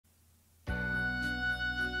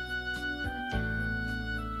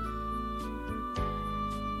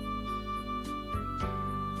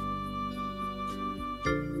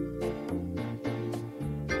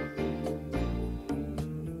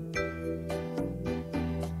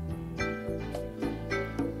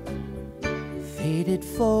faded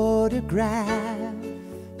photograph,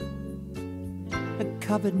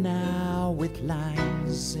 covered now with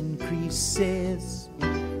lines and creases,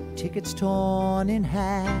 tickets torn in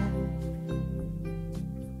half,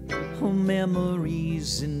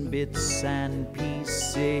 memories in bits and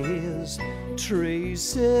pieces,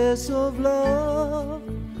 traces of love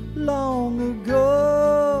long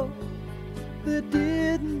ago that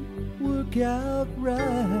didn't work out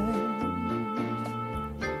right.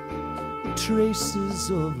 Traces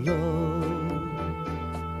of love,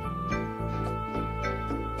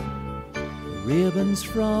 ribbons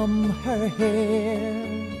from her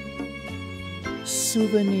hair,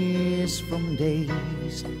 souvenirs from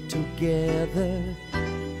days together,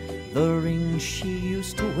 the ring she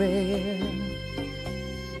used to wear,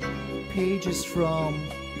 pages from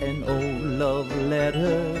an old love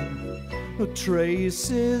letter,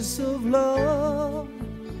 traces of love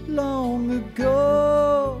long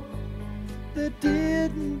ago that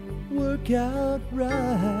didn't work out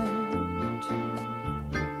right.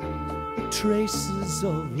 Traces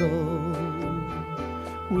of love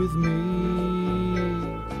with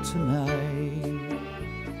me tonight.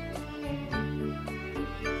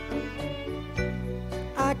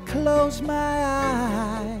 I close my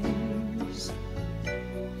eyes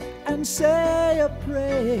and say a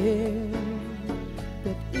prayer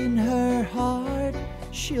that in her heart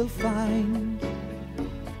she'll find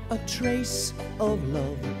a trace of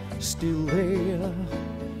love still there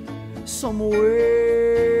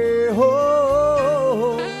somewhere.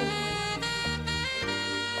 Oh,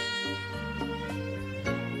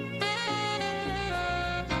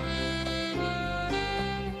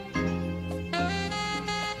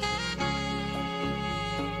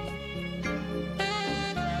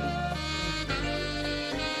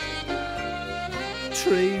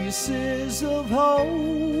 traces of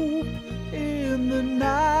hope in the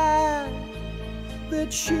night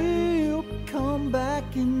that she'll come back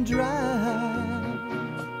and dry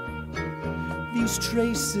these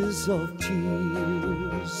traces of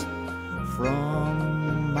tears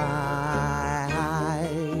from my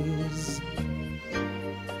eyes.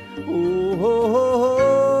 Oh,